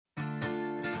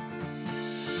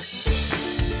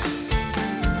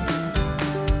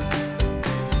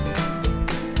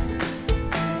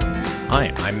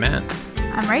Hi, I'm Matt,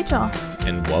 I'm Rachel.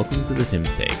 and welcome to the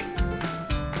Tim's Take,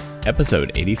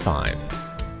 episode 85.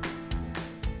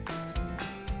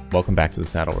 Welcome back to the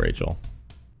saddle, Rachel.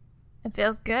 It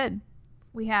feels good.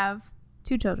 We have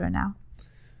 2 children now.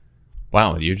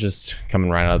 Wow, you're just coming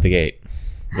right out of the gate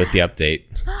with the update.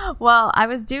 Well, I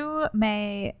was due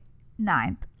May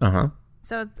 9th. Uh-huh.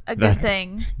 So it's a good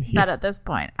thing Yes. that at this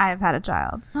point I have had a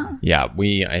child. Yeah,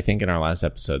 I think in our last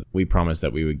episode, we promised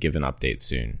that we would give an update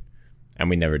soon, and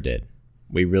we never did.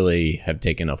 We really have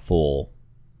taken a full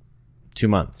 2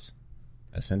 months,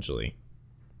 essentially,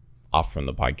 off from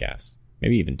the podcast.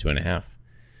 Maybe even 2.5.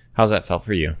 How's that felt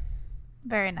for you?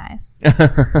 Very nice.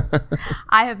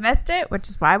 I have missed it, which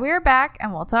is why we are back,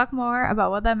 and we'll talk more about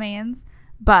what that means.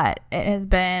 But it has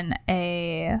been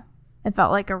it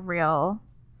felt like a real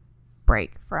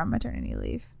break from maternity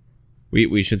leave.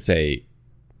 We should say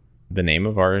the name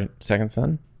of our second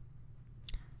son.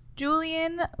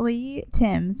 Julian Lee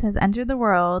Timms has entered the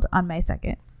world on May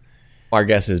 2nd. Our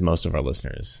guess is most of our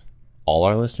listeners, all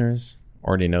our listeners,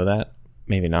 already know that.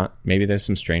 Maybe not. Maybe there's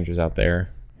some strangers out there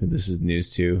who this is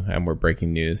news to, and we're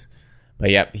breaking news.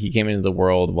 But yep, he came into the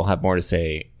world. We'll have more to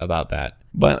say about that.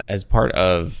 But as part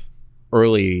of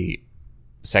early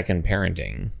second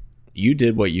parenting, you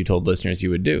did what you told listeners you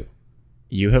would do.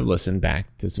 You have listened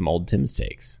back to some old Tim's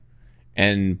takes.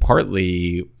 And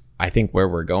partly, I think where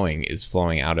we're going is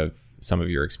flowing out of some of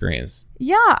your experience.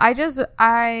 Yeah,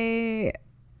 I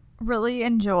really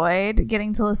enjoyed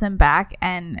getting to listen back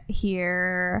and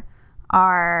hear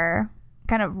our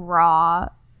kind of raw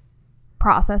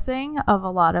processing of a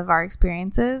lot of our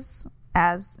experiences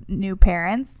as new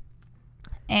parents,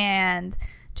 and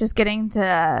just getting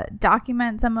to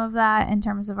document some of that in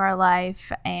terms of our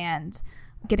life and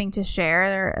getting to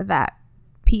share that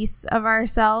piece of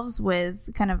ourselves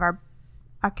with kind of our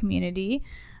community,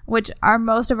 which are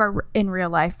most of our in real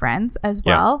life friends as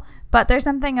well. Yeah. But there's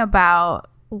something about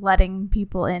letting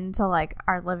people into like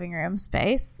our living room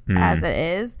space as it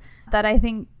is that I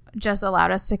think just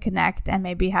allowed us to connect and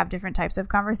maybe have different types of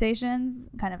conversations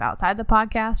kind of outside the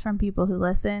podcast from people who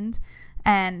listened,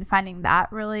 and finding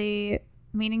that really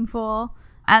meaningful.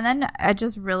 And then I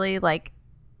just really like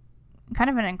kind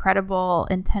of an incredible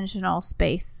intentional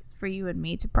space for you and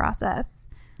me to process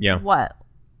what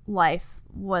life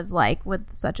was like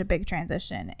with such a big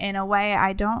transition in a way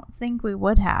I don't think we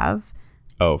would have.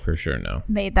 Oh, for sure, no.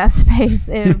 Made that space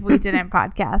if we didn't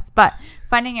podcast. But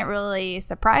finding it really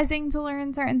surprising to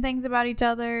learn certain things about each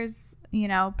other's,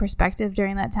 perspective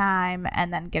during that time,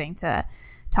 and then getting to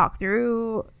talk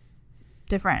through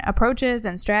different approaches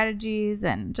and strategies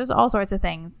and just all sorts of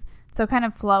things. So kind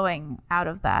of flowing out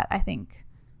of that, I think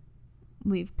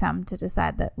we've come to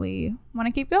decide that we want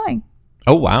to keep going.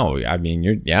 Oh, wow. I mean,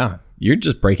 you're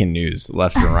just breaking news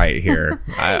left and right here.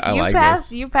 I like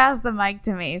this. You passed the mic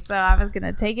to me, so I was going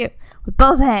to take it with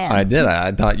both hands. I did.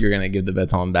 I thought you were going to give the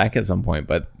baton back at some point,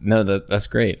 but no, that's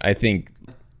great. I think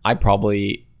I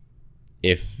probably,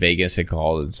 if Vegas had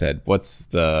called and said, what's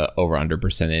the over-under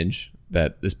percentage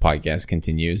that this podcast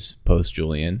continues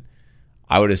post-Julian,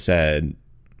 I would have set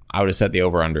the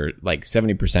over-under like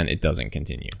 70% it doesn't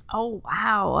continue. Oh,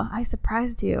 wow. I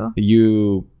surprised you.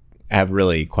 You have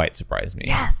really quite surprised me.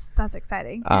 Yes, that's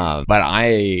exciting. But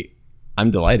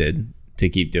I'm delighted to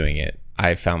keep doing it.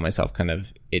 I found myself kind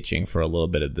of itching for a little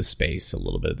bit of this space, a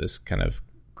little bit of this kind of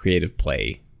creative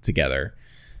play together.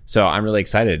 So I'm really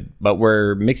excited, but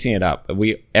we're mixing it up.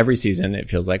 Every season, it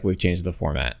feels like we've changed the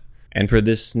format. And for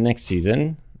this next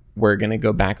season, we're going to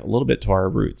go back a little bit to our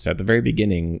roots. At the very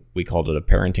beginning, we called it a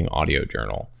parenting audio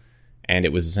journal. And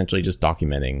it was essentially just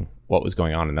documenting what was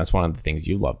going on. And that's one of the things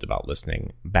you loved about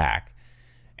listening back.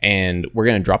 And we're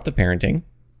going to drop the parenting.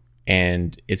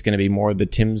 And it's going to be more the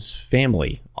Tim's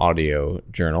Family audio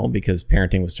journal, because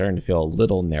parenting was starting to feel a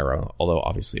little narrow, although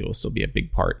obviously it will still be a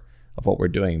big part of what we're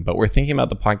doing. But we're thinking about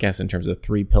the podcast in terms of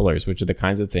 3 pillars, which are the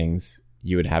kinds of things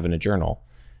you would have in a journal.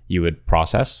 You would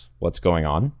process what's going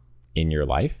on in your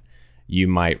life. You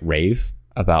might rave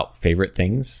about favorite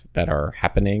things that are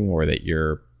happening or that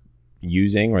you're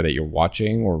using or that you're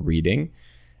watching or reading.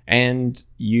 And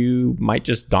you might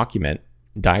just document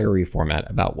diary format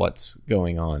about what's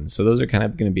going on. So those are kind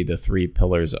of going to be the 3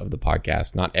 pillars of the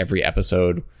podcast. Not every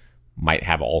episode might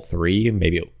have all 3.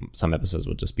 Maybe some episodes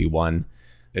will just be 1.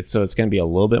 It's going to be a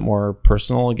little bit more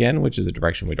personal again, which is a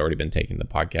direction we'd already been taking the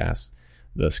podcast.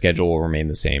 The schedule will remain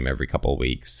the same every couple of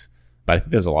weeks, but I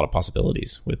think there's a lot of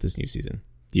possibilities with this new season.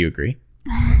 Do you agree?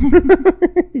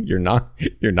 You're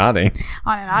nodding.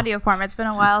 On an audio form. It's been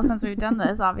a while since we've done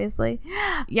this, obviously.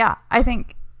 Yeah, I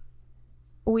think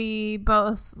we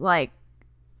both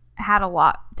had a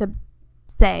lot to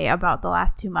say about the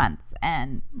last 2 months,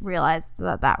 and realized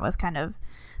that that was kind of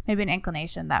maybe an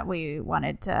inclination that we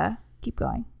wanted to keep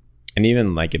going. And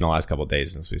even like in the last couple of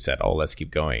days since we said, oh, let's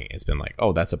keep going, it's been like,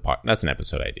 oh, that's an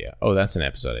episode idea. Oh, that's an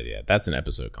episode idea. That's an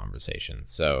episode conversation.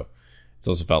 So it's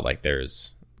also felt like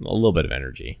there's a little bit of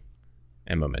energy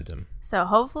and momentum. So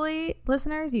hopefully,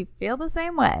 listeners, you feel the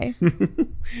same way.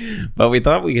 But we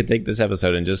thought we could take this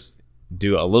episode and just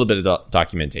do a little bit of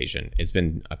documentation. It's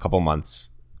been a couple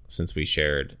months since we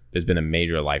shared. There's been a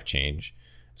major life change.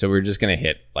 So we're just going to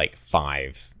hit like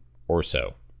 5 or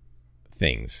so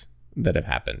things that have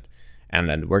happened. And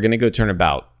then we're going to go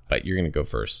turnabout, but you're going to go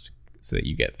first so that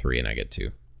you get 3 and I get 2.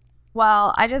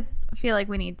 Well, I just feel like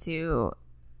we need to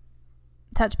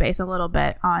touch base a little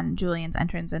bit on Julian's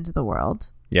entrance into the world.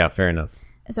 Yeah, fair enough.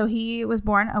 So he was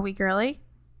born a week early.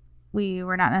 We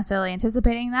were not necessarily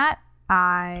anticipating that.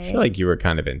 I feel like you were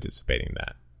kind of anticipating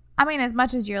that. I mean, as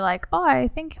much as you're like, oh, I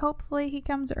think hopefully he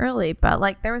comes early, but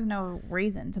like there was no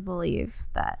reason to believe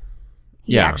that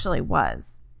he actually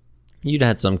was. You'd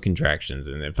had some contractions,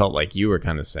 and it felt like you were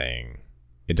kind of saying,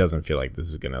 it doesn't feel like this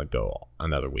is going to go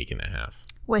another week and a half.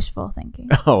 Wishful thinking.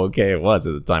 Oh, okay. It was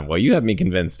at the time. Well, you had me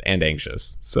convinced and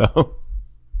anxious. So,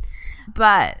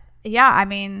 but yeah, I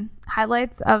mean,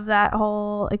 highlights of that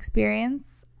whole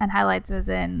experience, and highlights as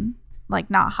in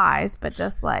like not highs, but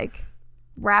just like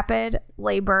rapid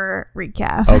labor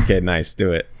recap. Okay, nice.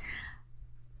 Do it.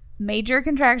 Major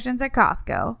contractions at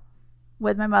Costco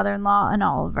with my mother-in-law and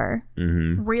Oliver.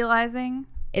 Mm-hmm. Realizing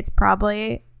it's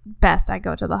probably best I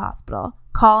go to the hospital.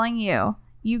 Calling you.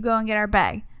 You go and get our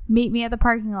bag. Meet me at the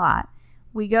parking lot.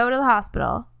 We go to the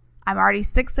hospital. I'm already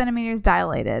 6 centimeters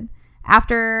dilated.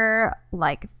 After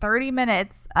like 30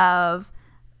 minutes of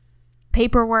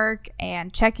paperwork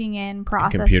and checking in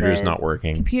processes. Computer's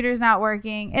not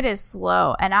working. It is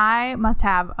slow. And I must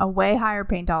have a way higher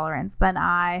pain tolerance than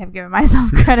I have given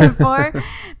myself credit for.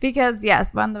 Because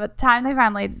yes, when the time they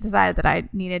finally decided that I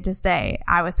needed to stay,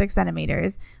 I was 6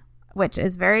 centimeters, which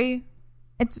is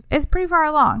it's pretty far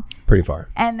along. Pretty far.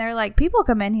 And they're like, people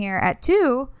come in here at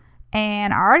 2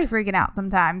 and are already freaking out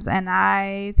sometimes. And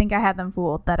I think I had them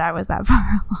fooled that I was that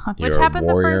far along, which happened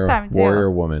the first time too.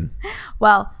 Warrior woman.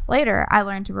 Well, later I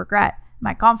learned to regret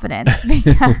my confidence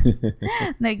because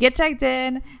they get checked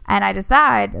in and I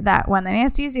decide that when the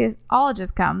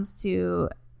anesthesiologist comes to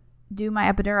do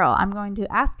my epidural, I'm going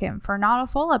to ask him for not a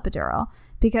full epidural,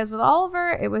 because with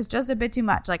Oliver, it was just a bit too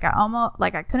much. Like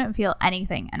I couldn't feel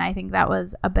anything. And I think that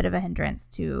was a bit of a hindrance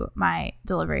to my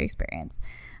delivery experience.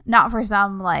 Not for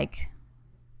some like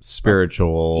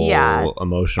spiritual,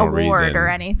 emotional reason or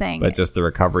anything, but just the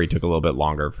recovery took a little bit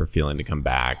longer for feeling to come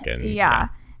back. And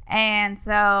and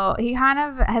so he kind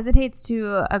of hesitates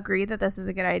to agree that this is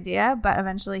a good idea, but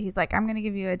eventually he's like, I'm going to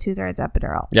give you a 2/3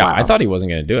 epidural. Yeah, well, I thought he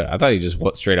wasn't going to do it. I thought he just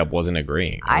straight up wasn't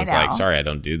agreeing. I was know. Like, sorry, I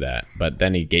don't do that. But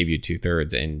then he gave you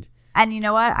 2/3 and you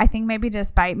know what? I think maybe to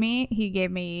spite me, he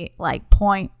gave me like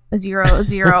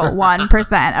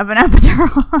 0.001% of an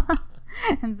epidural.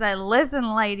 And said,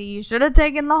 listen, lady, you should have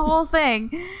taken the whole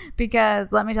thing,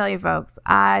 because let me tell you, folks,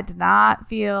 I did not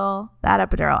feel that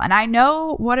epidural. And I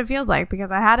know what it feels like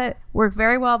because I had it work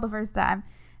very well the first time.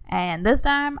 And this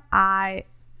time I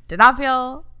did not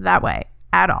feel that way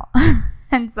at all.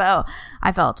 And so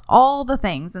I felt all the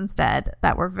things instead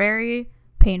that were very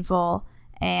painful.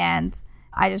 And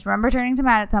I just remember turning to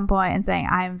Matt at some point and saying,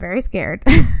 I am very scared.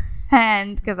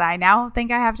 And because I now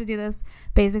think I have to do this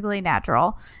basically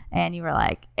natural. And you were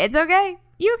like, it's okay,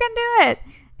 you can do it.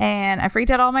 And I freaked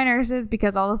out all my nurses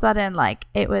because all of a sudden, like,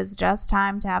 it was just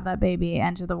time to have that baby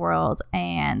enter the world.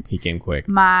 And he came quick.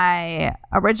 My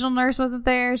original nurse wasn't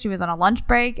there. She was on a lunch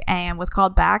break and was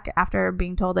called back after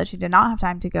being told that she did not have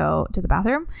time to go to the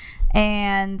bathroom.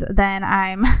 And then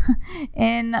I'm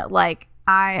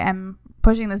I am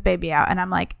pushing this baby out and I'm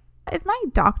like, is my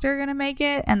doctor gonna make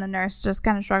it? And the nurse just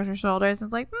kind of shrugs her shoulders and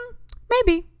is like,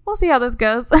 maybe. We'll see how this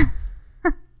goes.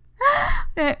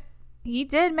 He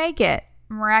did make it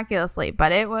miraculously,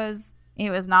 but it was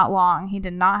not long. He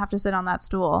did not have to sit on that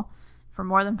stool for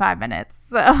more than 5 minutes.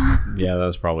 So yeah,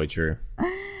 that's probably true.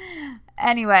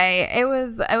 Anyway, it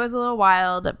was a little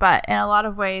wild, but in a lot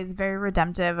of ways very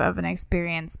redemptive of an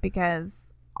experience, because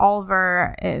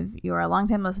Oliver, if you're a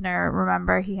longtime listener,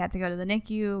 remember he had to go to the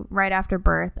NICU right after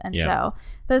birth. And so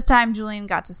this time Julian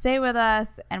got to stay with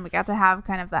us and we got to have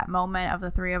kind of that moment of the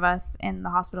 3 of us in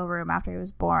the hospital room after he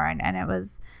was born. And it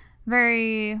was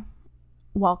very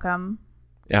welcome.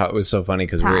 Yeah, it was so funny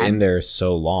because we're in there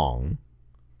so long.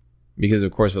 Because,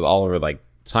 of course, with Oliver, like,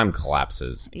 time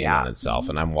collapses in on itself.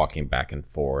 And I'm walking back and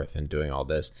forth and doing all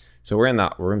this. So we're in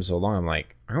that room so long. I'm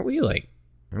like, aren't we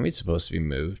supposed to be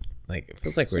moved? Like, it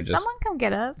feels like Should someone come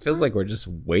get us? It feels like we're just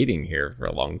waiting here for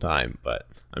a long time, but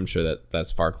I'm sure that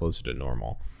that's far closer to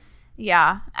normal.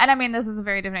 Yeah. And I mean, this is a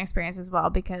very different experience as well,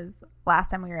 because last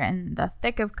time we were in the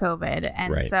thick of COVID.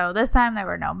 And Right. so this time there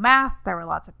were no masks. There were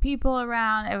lots of people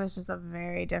around. It was just a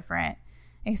very different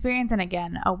experience. And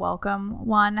again, a welcome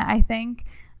one, I think.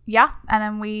 Yeah. And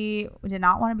then we did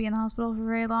not want to be in the hospital for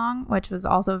very long, which was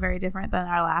also very different than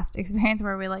our last experience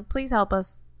where we were like, please help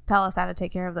us. Tell us how to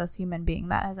take care of this human being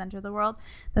that has entered the world.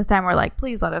 This time we're like,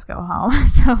 please let us go home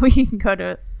so we can go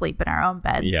to sleep in our own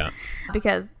beds. Yeah.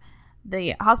 Because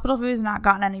the hospital food has not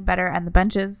gotten any better, and the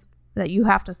benches that you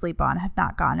have to sleep on have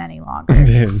not gotten any longer.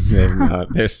 They're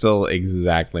not. They're still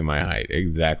exactly my height,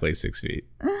 exactly 6 feet.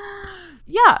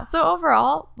 Yeah. So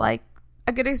overall, like,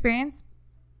 a good experience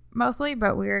mostly,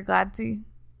 but we were glad to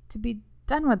be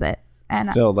done with it. And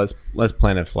Still, let's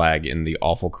plant a flag in the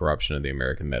awful corruption of the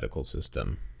American medical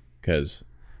system, because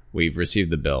we've received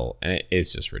the bill and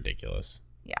it's just ridiculous.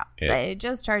 yeah, they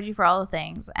just charge you for all the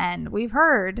things, and we've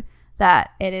heard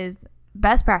that it is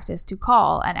best practice to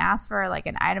call and ask for like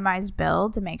an itemized bill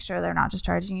to make sure they're not just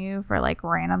charging you for like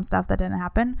random stuff that didn't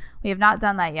happen. We have not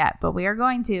done that yet, but we are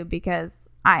going to, because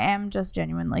I am just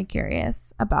genuinely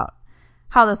curious about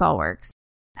how this all works.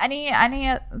 Any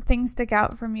things stick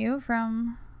out from you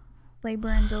from labor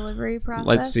and delivery process?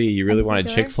 Let's see. You really in wanted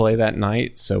particular? Chick-fil-A that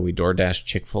night, so we DoorDashed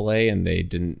Chick-fil-A, and they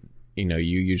didn't. You know,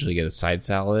 you usually get a side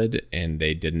salad, and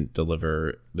they didn't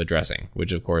deliver the dressing,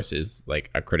 which of course is like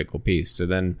a critical piece. So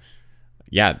then,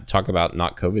 yeah, talk about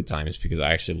not COVID times, because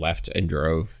I actually left and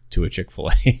drove to a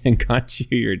Chick-fil-A and got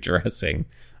you your dressing.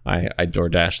 I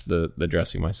DoorDashed the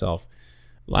dressing myself.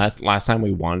 Last time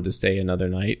we wanted to stay another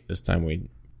night. This time we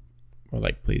were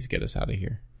like, please get us out of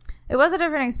here. It was a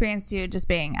different experience too, just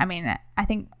being, I mean, I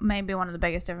think maybe one of the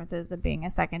biggest differences of being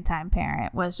a second time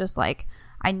parent was just like,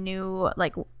 I knew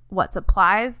like what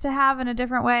supplies to have in a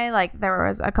different way. Like there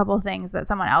was a couple of things that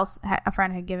someone else, a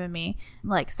friend had given me,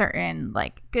 like certain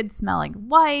like good smelling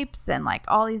wipes and like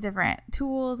all these different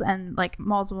tools, and like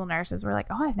multiple nurses were like,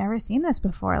 oh, I've never seen this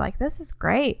before. Like, this is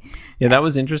great. Yeah, that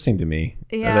was interesting to me.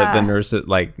 Yeah. The nurses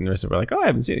were like, oh, I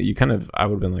haven't seen it. I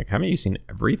would have been like, haven't you seen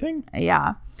everything?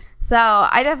 Yeah. So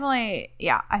I definitely,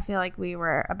 I feel like we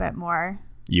were a bit more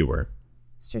You were.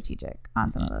 strategic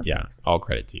on some of those Yeah, things. all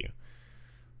credit to you.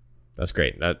 That's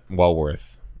great. That well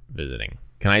worth visiting.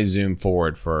 Can I zoom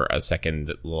forward for a second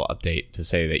little update to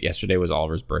say that yesterday was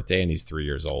Oliver's birthday and he's 3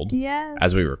 years old? Yes.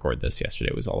 As we record this,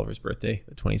 yesterday was Oliver's birthday,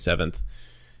 the 27th.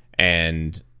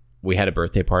 And we had a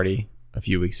birthday party a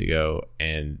few weeks ago,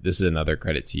 and this is another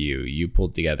credit to you. You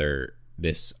pulled together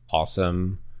this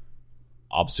awesome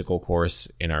obstacle course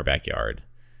in our backyard.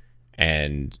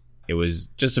 And it was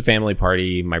just a family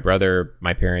party. My brother,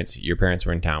 my parents, your parents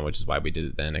were in town, which is why we did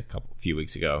it then a few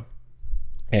weeks ago.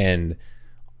 And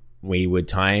we would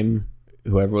time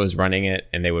whoever was running it,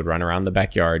 and they would run around the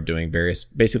backyard doing various,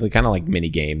 basically kind of like mini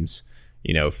games,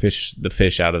 you know, fish the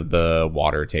fish out of the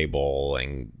water table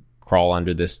and crawl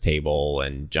under this table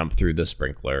and jump through the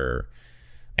sprinkler.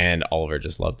 And Oliver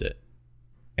just loved it.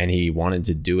 And he wanted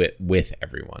to do it with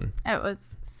everyone. It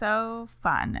was so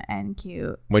fun and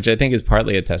cute. Which I think is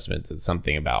partly a testament to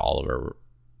something about Oliver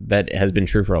that has been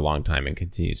true for a long time and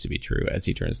continues to be true as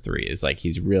he turns 3, is like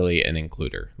he's really an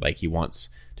includer. Like he wants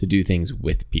to do things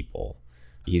with people.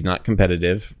 He's not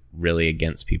competitive really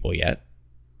against people yet.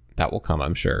 That will come,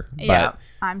 I'm sure. Yeah,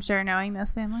 I'm sure, knowing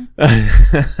this family.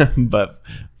 But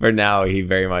for now, he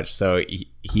very much so.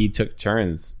 He took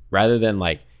turns rather than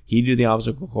like he do the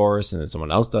obstacle course and then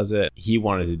someone else does it. He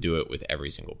wanted to do it with every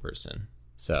single person.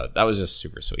 So that was just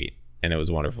super sweet. And it was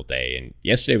a wonderful day. And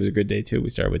yesterday was a good day too.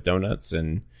 We started with donuts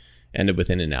and ended with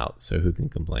In-N-Out. So who can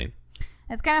complain?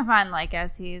 It's kind of fun, like,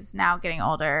 as he's now getting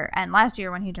older. And last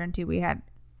year when he turned 2, we had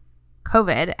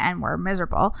COVID and were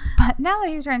miserable. But now that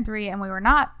he's turned 3 and we were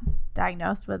not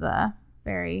diagnosed with a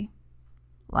very,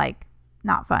 like,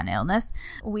 not fun illness,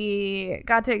 we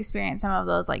got to experience some of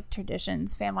those like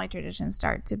traditions, family traditions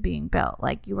start to being built.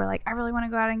 Like you were like, I really want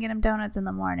to go out and get him donuts in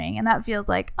the morning, and that feels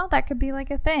like, oh, that could be like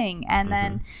a thing. And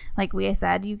then like we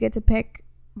said, you get to pick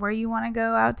where you want to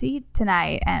go out to eat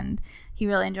tonight, and he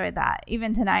really enjoyed that.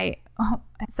 Even tonight,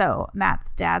 so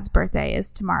Matt's dad's birthday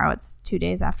is tomorrow. It's 2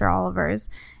 days after Oliver's,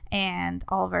 and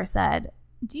Oliver said,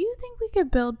 do you think we could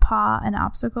build Pa an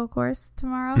obstacle course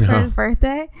tomorrow for his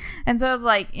birthday? And so it's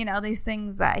like, you know, these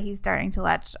things that he's starting to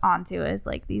latch onto is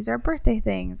like, these are birthday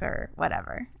things or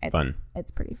whatever. It's fun. It's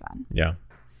pretty fun. Yeah.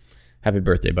 Happy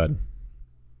birthday, bud.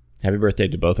 Happy birthday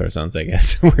to both our sons, I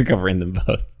guess. We're covering them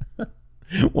both.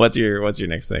 What's your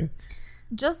next thing?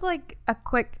 Just like a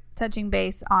quick touching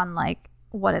base on like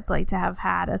what it's like to have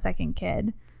had a second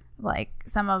kid. like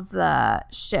some of the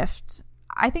shift.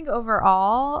 I think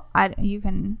overall, you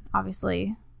can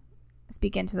obviously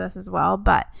speak into this as well,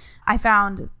 but I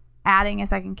found adding a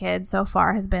second kid so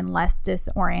far has been less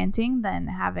disorienting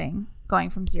than going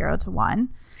from 0 to 1.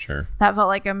 Sure. That felt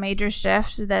like a major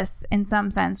shift. This, in some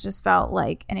sense, just felt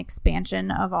like an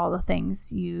expansion of all the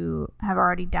things you have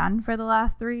already done for the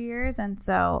last 3 years. And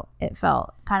so it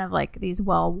felt kind of like these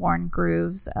well-worn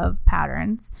grooves of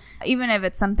patterns. Even if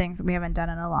it's some things that we haven't done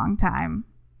in a long time,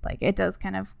 like it does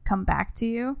kind of come back to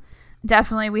you.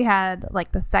 Definitely we had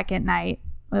like the second night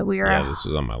that we were... Yeah, this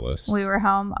was on my list. We were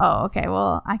home. Oh, okay.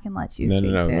 Well, I can let you speak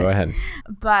No, to go it. ahead.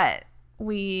 But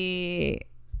we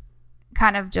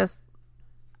kind of just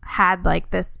had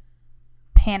like this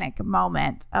panic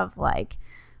moment of like,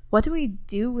 what do we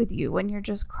do with you when you're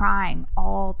just crying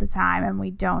all the time and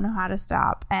we don't know how to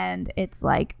stop? And it's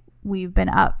like we've been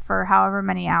up for however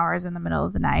many hours in the middle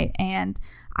of the night, and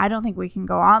I don't think we can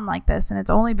go on like this, and it's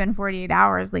only been 48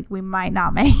 hours. Like, we might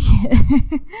not make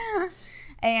it.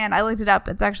 And I looked it up.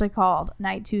 It's actually called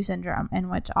night 2 syndrome, in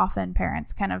which often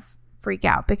parents kind of freak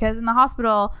out because in the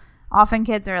hospital, often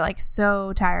kids are like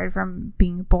so tired from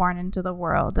being born into the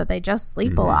world that they just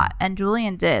sleep a lot. And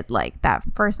Julian did, like, that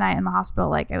first night in the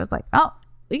hospital. Like, it was like, oh,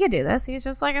 we could do this. He's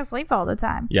just like asleep all the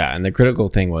time. Yeah, and the critical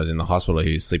thing was in the hospital,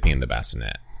 he was sleeping in the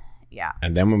bassinet. Yeah.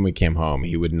 And then when we came home,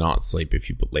 he would not sleep if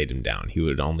you laid him down. He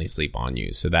would only sleep on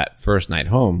you. So that first night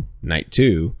home, night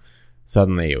 2,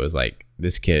 suddenly it was like,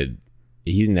 this kid,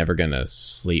 he's never going to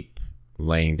sleep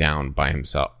laying down by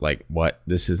himself. Like, what?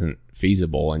 This isn't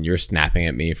feasible. And you're snapping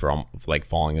at me for like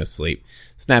falling asleep.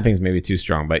 Snapping is maybe too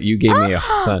strong, but you gave me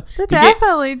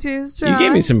definitely too strong. You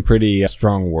gave me some pretty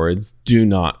strong words. Do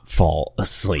not fall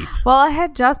asleep. Well, I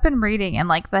had just been reading in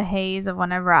like the haze of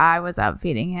whenever I was up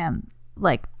feeding him,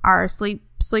 like our sleep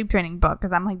training book,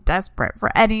 because I'm like desperate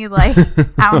for any like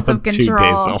ounce of 2 control.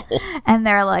 days old. And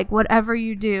they're like, whatever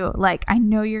you do, like, I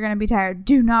know you're gonna be tired,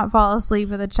 do not fall asleep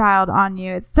with a child on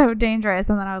you. It's so dangerous.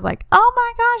 And then I was like, oh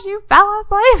my gosh, you fell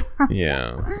asleep.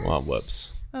 Yeah. Well,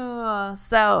 whoops. Oh,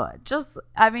 so just,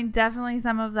 I mean, definitely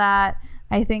some of that.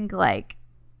 I think like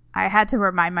I had to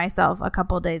remind myself a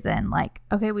couple days in, like,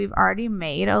 okay, we've already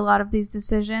made a lot of these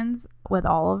decisions with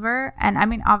Oliver. And I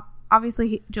mean,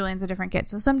 obviously Julian's a different kid,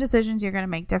 so some decisions you're going to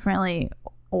make differently,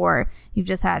 or you've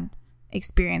just had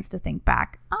experience to think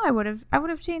back, oh, I would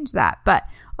have changed that. But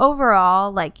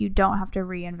overall, like, you don't have to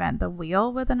reinvent the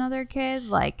wheel with another kid.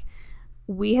 Like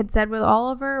we had said with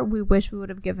Oliver, we wish we would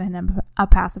have given him a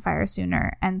pacifier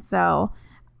sooner. And so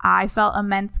I felt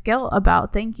immense guilt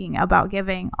about thinking about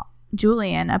giving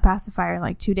Julian a pacifier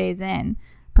like 2 days in.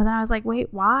 But then I was like,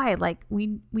 wait, why? Like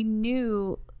we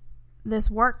knew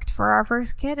this worked for our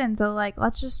first kid, and so like,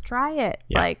 let's just try it.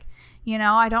 Yeah. Like, you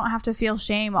know, I don't have to feel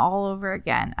shame all over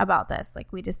again about this.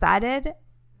 Like, we decided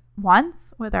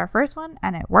once with our first one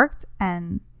and it worked,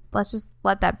 and let's just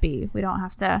let that be. We don't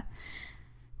have to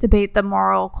debate the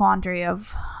moral quandary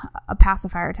of a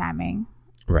pacifier timing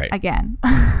right again.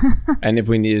 And if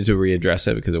we needed to readdress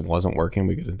it because it wasn't working,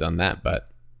 we could have done that, but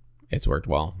it's worked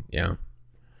well. Yeah.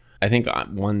 I think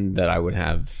one that I would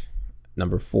have,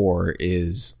 number 4,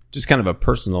 is just kind of a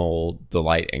personal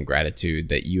delight and gratitude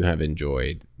that you have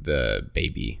enjoyed the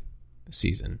baby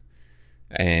season.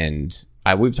 And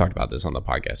we've talked about this on the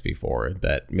podcast before,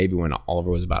 that maybe when Oliver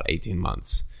was about 18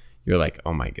 months, you're like,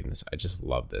 oh my goodness, I just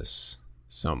love this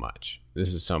so much.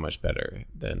 This is so much better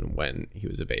than when he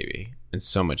was a baby, and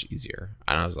so much easier.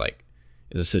 And I was like,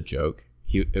 is this a joke?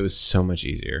 It was so much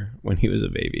easier when he was a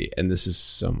baby, and this is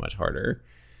so much harder.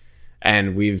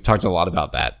 And we've talked a lot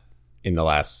about that in the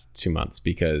last 2 months,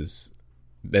 because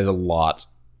there's a lot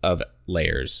of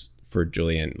layers for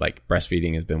Julian. Like,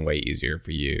 breastfeeding has been way easier for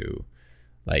you.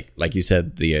 Like you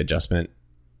said, the adjustment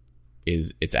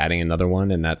it's adding another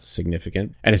one, and that's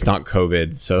significant. And it's not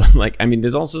COVID. So like, I mean,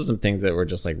 there's also some things that were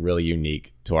just like really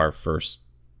unique to our first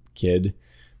kid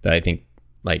that I think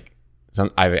like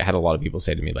I've had a lot of people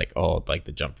say to me like, oh, like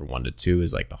the jump from 1 to 2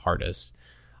 is like the hardest.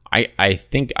 I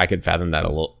think I could fathom that a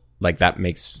little. Like, that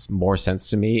makes more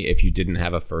sense to me if you didn't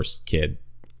have a first kid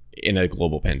in a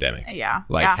global pandemic. Yeah.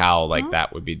 Like, how, like,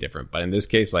 that would be different. But in this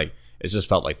case, like, it's just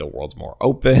felt like the world's more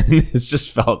open. It's just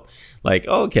felt like,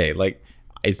 okay, like,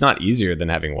 it's not easier than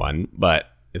having one, but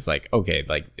it's like, okay,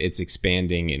 like, it's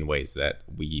expanding in ways that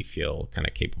we feel kind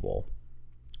of capable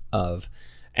of.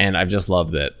 And I've just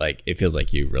loved that, like, it feels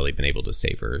like you've really been able to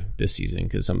savor this season,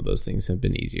 because some of those things have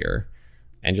been easier.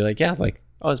 And you're like, yeah, like,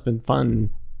 oh, it's been fun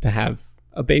to have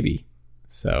a baby.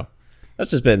 So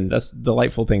that's a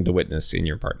delightful thing to witness in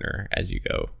your partner as you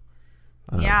go.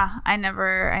 Yeah, I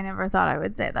never thought I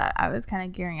would say that. I was kind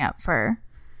of gearing up for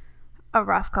a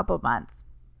rough couple months,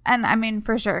 And I mean,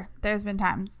 for sure, there's been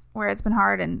times where it's been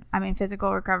hard. And I mean,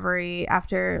 physical recovery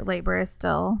after labor is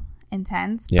still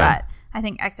intense. Yeah. But I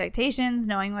think expectations,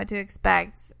 knowing what to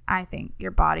expect, I think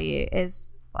your body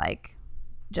is like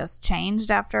just changed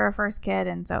after a first kid.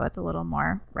 And so it's a little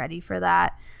more ready for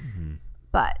that. Mm-hmm.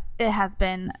 But it has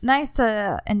been nice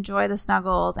to enjoy the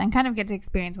snuggles and kind of get to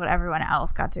experience what everyone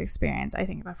else got to experience, I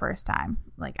think, the first time.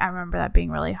 Like, I remember that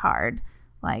being really hard.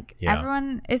 Like,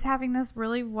 everyone is having this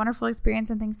really wonderful experience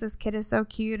and thinks this kid is so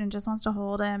cute and just wants to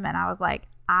hold him. And I was like,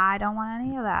 I don't want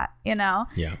any of that, you know?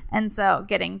 Yeah. And so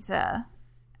getting to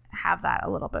have that a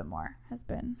little bit more has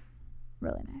been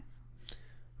really nice.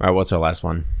 All right, what's our last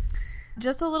one?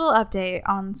 Just a little update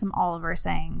on some Oliver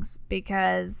sayings,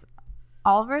 because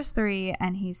Oliver's 3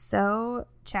 and he's so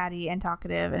chatty and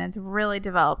talkative, and it's really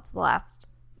developed the last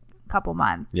couple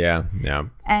months. Yeah.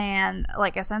 And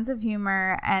like a sense of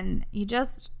humor, and you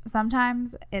just,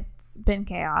 sometimes it's been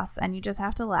chaos and you just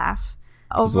have to laugh.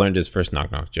 He's learned his first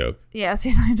knock-knock joke. Yes,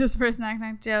 he's learned his first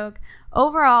knock-knock joke.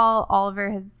 Overall,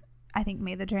 Oliver has, I think,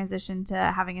 made the transition to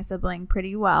having a sibling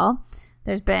pretty well.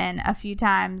 There's been a few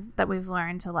times that we've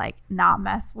learned to like not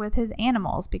mess with his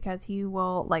animals, because he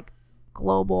will like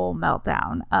global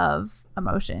meltdown of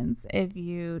emotions if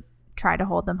you try to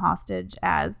hold them hostage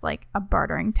as like a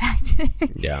bartering tactic.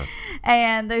 Yeah.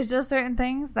 And there's just certain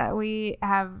things that we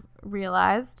have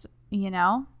realized, you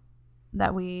know,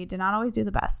 that we did not always do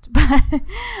the best. But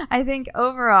I think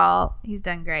overall he's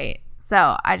done great.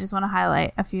 So I just want to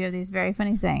highlight a few of these very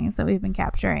funny sayings that we've been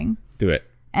capturing. Do it.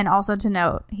 And also to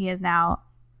note, he is now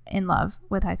in love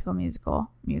with High School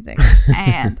Musical music,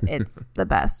 and it's the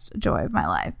best joy of my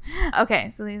life. Okay,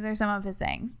 so these are some of his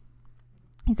sayings.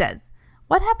 He says,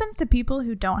 "What happens to people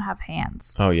who don't have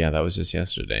hands?" Oh, yeah, that was just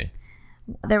yesterday.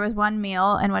 There was one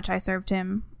meal in which I served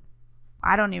him,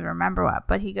 I don't even remember what,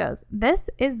 but he goes, "This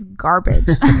is garbage."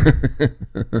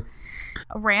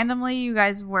 Randomly, you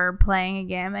guys were playing a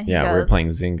game, and he goes, we were playing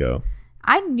Zingo.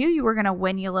 "I knew you were going to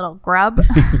win, you little grub."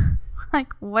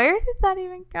 Like, where did that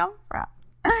even come from?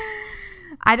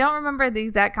 I don't remember the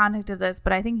exact context of this,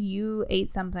 but I think you ate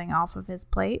something off of his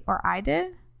plate, or I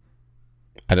did.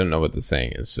 I don't know what the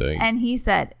saying is. So. And he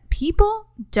said, "People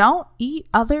don't eat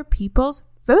other people's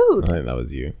food." I think that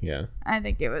was you, yeah. I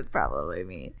think it was probably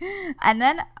me. And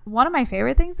then one of my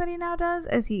favorite things that he now does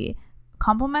is he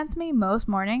compliments me most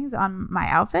mornings on my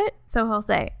outfit. So he'll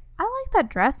say, "I like that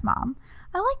dress, Mom.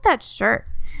 I like that shirt."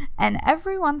 And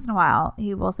every once in a while,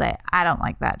 he will say, "I don't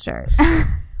like that shirt."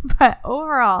 But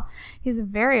overall, he's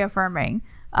very affirming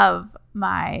of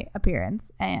my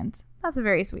appearance, and that's a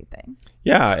very sweet thing.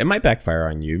 Yeah, it might backfire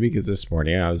on you, because this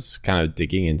morning I was kind of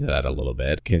digging into that a little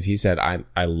bit, because he said,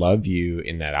 I love you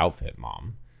in that outfit,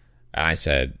 Mom. And I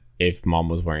said, if Mom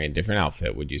was wearing a different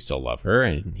outfit, would you still love her?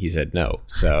 And he said no.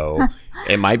 So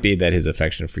it might be that his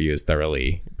affection for you is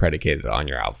thoroughly predicated on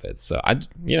your outfits. So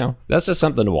that's just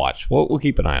something to watch. We'll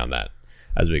keep an eye on that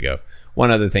as we go. One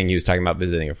other thing, he was talking about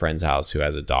visiting a friend's house who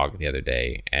has a dog the other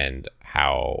day, and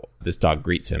how this dog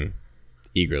greets him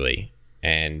eagerly.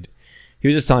 And he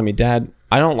was just telling me, "Dad,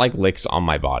 I don't like licks on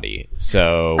my body.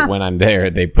 So when I'm there,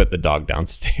 they put the dog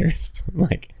downstairs." I'm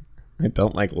like, I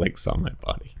don't like licks on my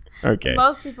body. Okay.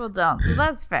 Most people don't, so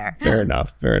that's fair. Fair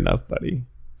enough, buddy.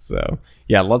 So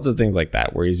yeah, lots of things like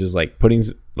that where he's just like putting,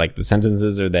 like, the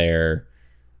sentences are there,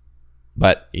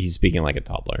 but he's speaking like a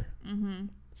toddler. Mm-hmm.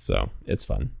 So it's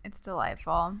fun. It's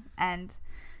delightful and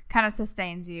kind of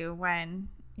sustains you when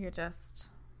you're just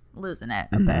losing it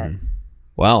a bit.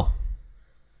 Well,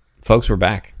 folks, we're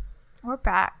back. We're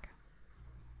back.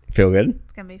 Feel good?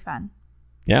 It's going to be fun.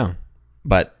 Yeah.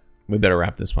 But we better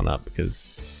wrap this one up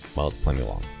because, well, it's plenty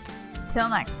long. Till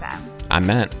next time. I'm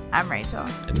Matt. I'm Rachel.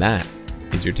 And that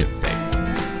is your tip steak.